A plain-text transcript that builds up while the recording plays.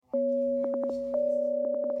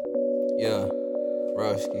Yeah,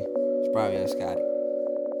 Broski. It's probably a Scotty.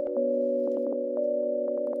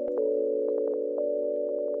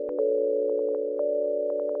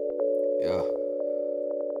 Yeah.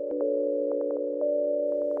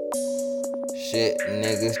 Shit,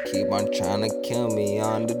 niggas keep on trying to kill me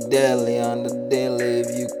on the daily, on the daily.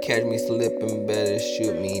 If you catch me slipping, better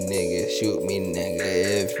shoot me, nigga, shoot me, nigga.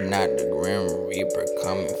 If not, the Grim Reaper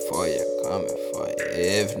coming for you, coming for you.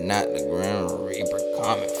 If not, the Grim Reaper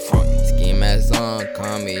coming for you. Ski mask on,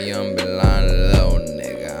 call me young, blind, little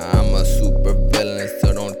nigga. I'm a super villain,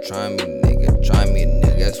 so don't try me, nigga, try me,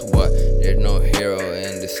 nigga. Guess what? There's no hero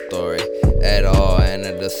in the story at all. End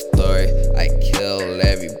of the story. I killed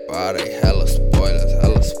everybody. Hella spoilers,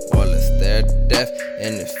 hella spoilers. Stare death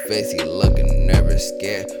in the face. He looking never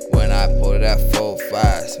scared. When I pull that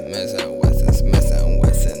 4-5, Smith and Wesson, Smith and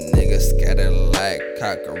Wesson. Niggas scattered like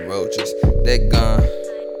cockroaches. They gone.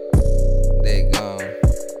 They gone.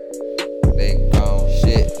 They gone.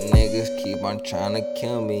 Shit, niggas keep on trying to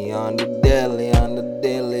kill me on the daily, on the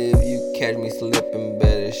daily. If you catch me slipping,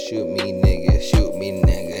 better shoot me, nigga, shoot me,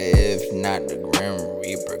 nigga. If not, the Grim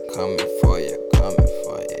Reaper coming for you, coming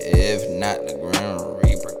for you. If not, the Grim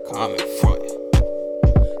Reaper coming for you.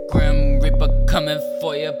 Grim Reaper coming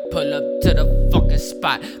for you, pull up to the fucking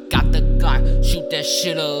spot. Got the Glock, shoot that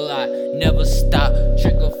shit a lot, never stop.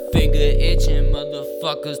 Trigger finger itching,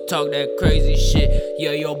 motherfuckers talk that crazy shit.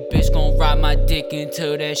 Yeah, your bitch gon' ride my dick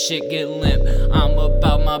until that shit get limp. I'm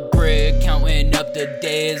about my bread, counting up the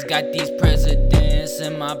days. Got these presidents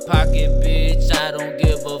in my pocket, bitch. I don't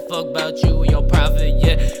give a fuck about you and your profit,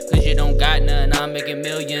 yeah. Cause you don't got none, I'm making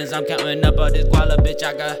millions. I'm counting up all this guala, bitch.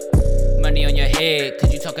 I got money on your head,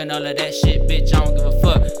 cause you talking all of that shit, bitch. I don't give a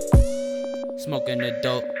fuck. Smoking the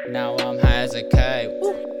dope, now I'm high as a kite.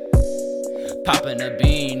 Woo. Popping a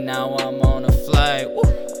bean, now I'm on a flight. Woo.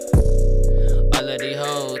 All of these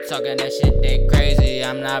hoes talking that shit, they crazy.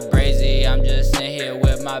 I'm not brazy, I'm just in here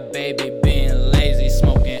with my baby being lazy,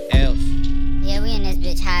 smoking L's. Yeah, we in this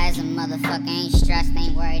bitch high as a motherfucker. Ain't stressed,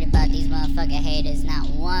 ain't worried about these motherfucking haters, not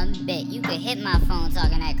one bit. You could hit my phone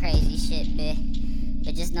talking that crazy shit, bitch.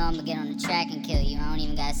 But just know I'ma get on the track and kill you. I don't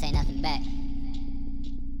even gotta say nothing back.